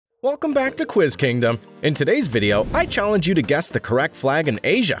Welcome back to Quiz Kingdom. In today's video, I challenge you to guess the correct flag in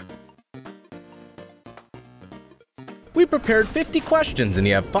Asia. We prepared 50 questions and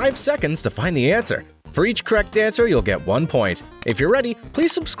you have 5 seconds to find the answer. For each correct answer, you'll get 1 point. If you're ready,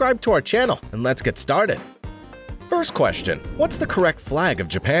 please subscribe to our channel and let's get started. First question, what's the correct flag of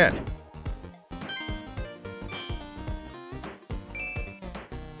Japan?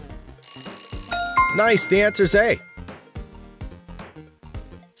 Nice, the answer's A.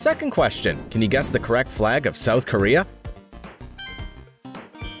 Second question, can you guess the correct flag of South Korea?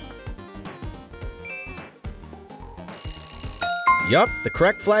 Yup, the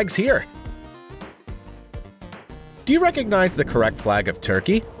correct flag's here. Do you recognize the correct flag of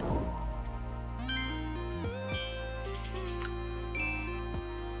Turkey?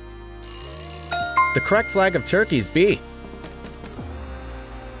 The correct flag of Turkey is B.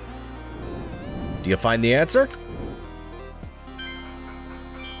 Do you find the answer?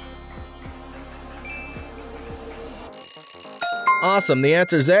 Awesome, the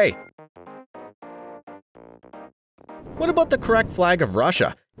answer's A. What about the correct flag of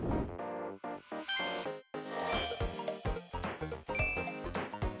Russia?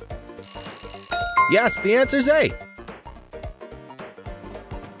 Yes, the answer's A.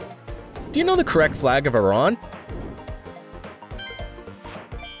 Do you know the correct flag of Iran?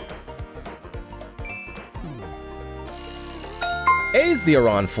 A is the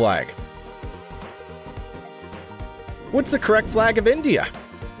Iran flag. What's the correct flag of India?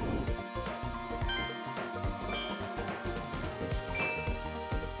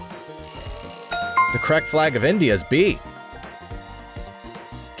 The correct flag of India is B.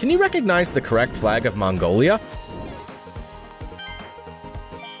 Can you recognize the correct flag of Mongolia?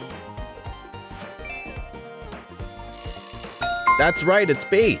 That's right, it's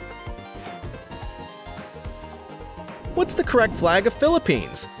B. What's the correct flag of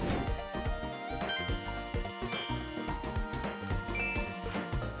Philippines?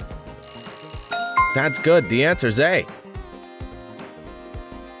 That's good, the answer's A.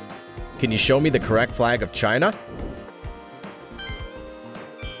 Can you show me the correct flag of China?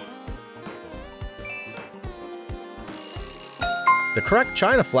 The correct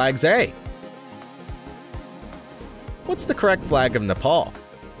China flag's A. What's the correct flag of Nepal?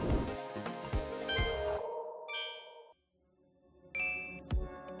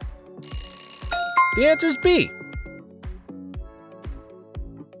 The answer's B.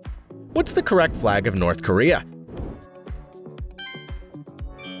 What's the correct flag of North Korea?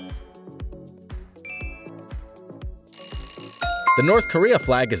 The North Korea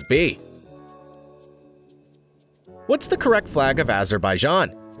flag is B. What's the correct flag of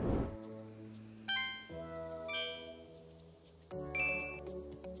Azerbaijan?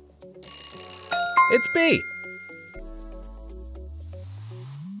 It's B.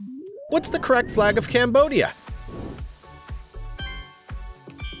 What's the correct flag of Cambodia?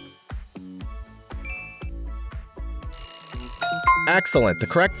 Excellent, the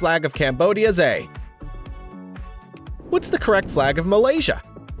correct flag of Cambodia is A. What's the correct flag of Malaysia?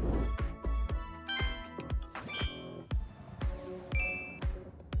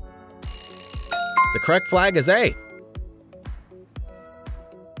 The correct flag is A.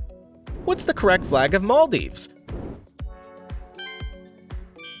 What's the correct flag of Maldives?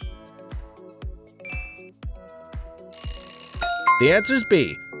 The answer's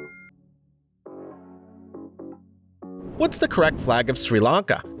B. What's the correct flag of Sri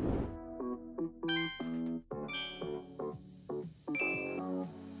Lanka?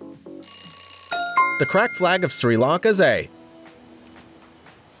 The correct flag of Sri Lanka is A.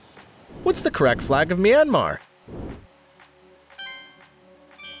 What's the correct flag of Myanmar?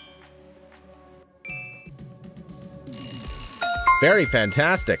 Very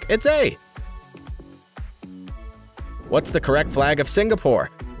fantastic, it's A. What's the correct flag of Singapore?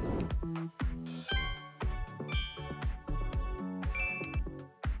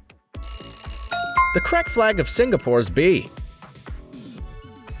 The correct flag of Singapore is B.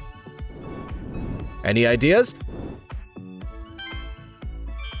 Any ideas?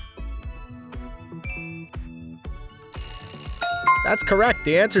 That's correct,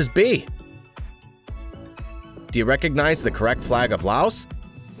 the answer's B. Do you recognize the correct flag of Laos?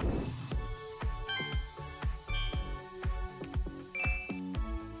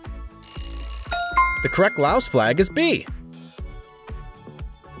 The correct Laos flag is B.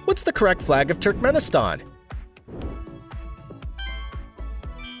 What's the correct flag of Turkmenistan?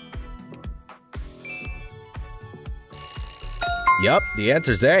 Yup, the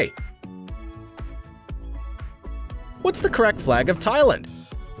answer's A. What's the correct flag of Thailand?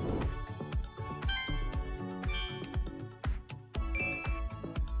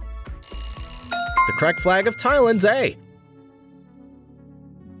 The correct flag of Thailand's A.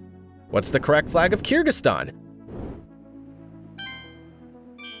 What's the correct flag of Kyrgyzstan?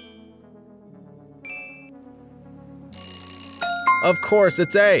 Of course,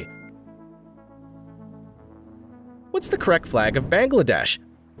 it's A. What's the correct flag of Bangladesh?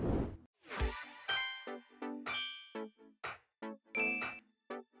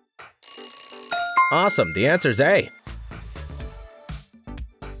 Awesome, the answer's A.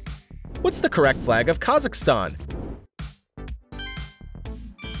 What's the correct flag of Kazakhstan?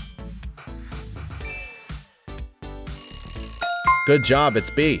 Good job, it's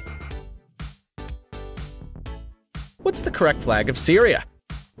B. What's the correct flag of Syria?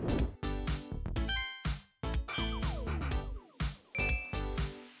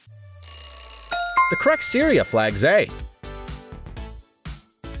 The correct Syria flag's A.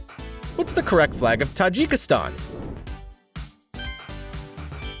 What's the correct flag of Tajikistan?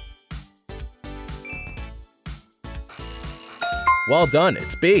 Well done,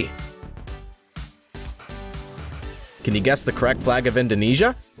 it's B. Can you guess the correct flag of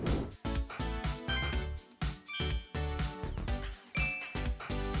Indonesia?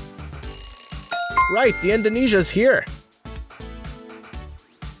 Right, the Indonesia's here.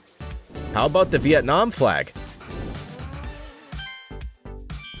 How about the Vietnam flag?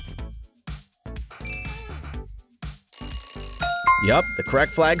 Yup, the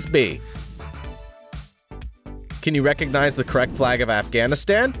correct flag's B. Can you recognize the correct flag of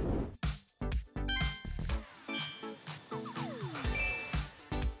Afghanistan?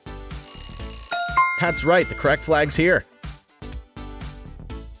 That's right, the correct flag's here.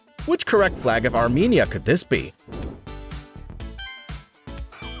 Which correct flag of Armenia could this be?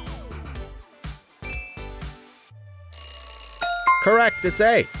 Correct, it's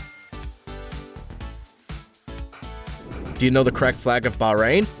A. Do you know the correct flag of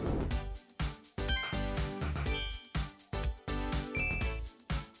Bahrain?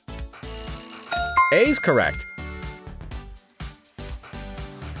 A's correct.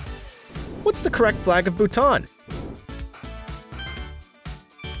 What's the correct flag of Bhutan?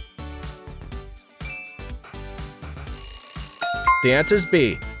 The answer's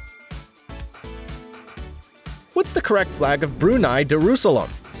B. What's the correct flag of Brunei Darussalam?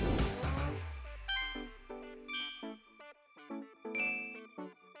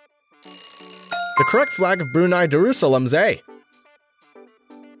 The correct flag of Brunei Darussalam's A.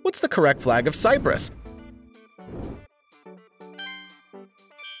 What's the correct flag of Cyprus?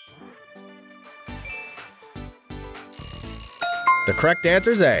 The correct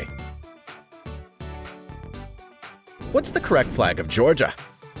answer's A. What's the correct flag of Georgia?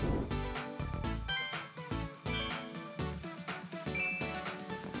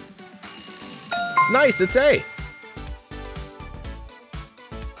 Nice, it's A.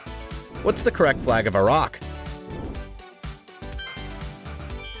 What's the correct flag of Iraq?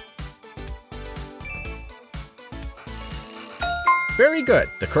 Very good.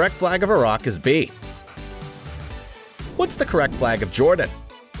 The correct flag of Iraq is B. What's the correct flag of Jordan?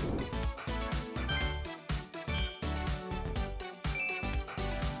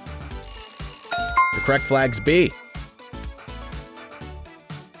 The correct flag's B.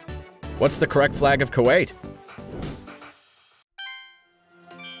 What's the correct flag of Kuwait?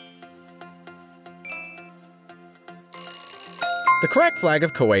 The correct flag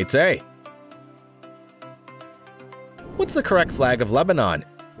of Kuwait's A. What's the correct flag of Lebanon?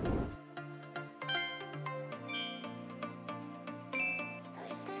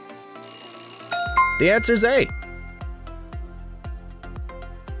 The answer's A.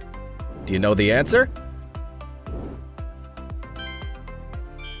 Do you know the answer?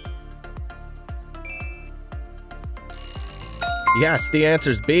 Yes, the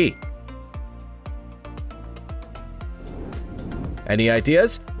answer's B. Any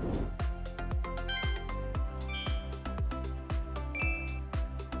ideas?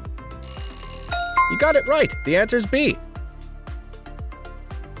 You got it right. The answer's B.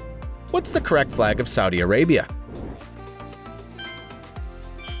 What's the correct flag of Saudi Arabia?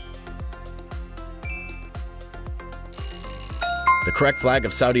 The correct flag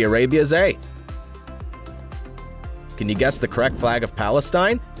of Saudi Arabia is A. Can you guess the correct flag of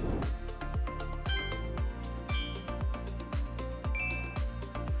Palestine?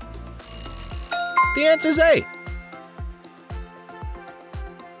 The answer's A.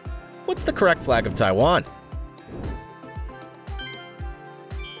 What's the correct flag of Taiwan?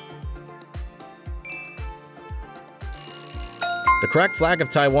 The correct flag of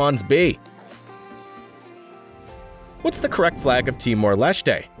Taiwan's B. What's the correct flag of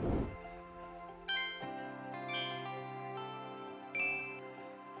Timor-Leste?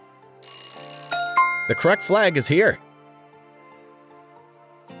 The correct flag is here.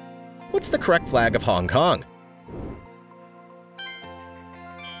 What's the correct flag of Hong Kong?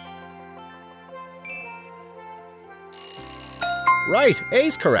 Right,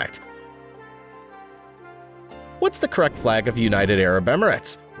 A's correct. What's the correct flag of United Arab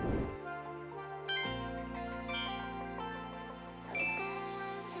Emirates?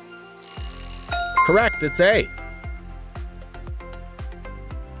 Correct, it's A.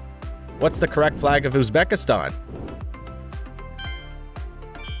 What's the correct flag of Uzbekistan?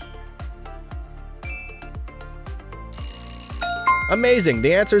 Amazing,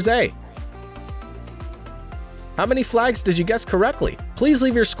 the answer's A. How many flags did you guess correctly? Please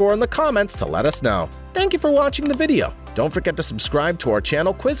leave your score in the comments to let us know. Thank you for watching the video. Don't forget to subscribe to our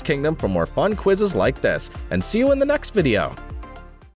channel Quiz Kingdom for more fun quizzes like this, and see you in the next video.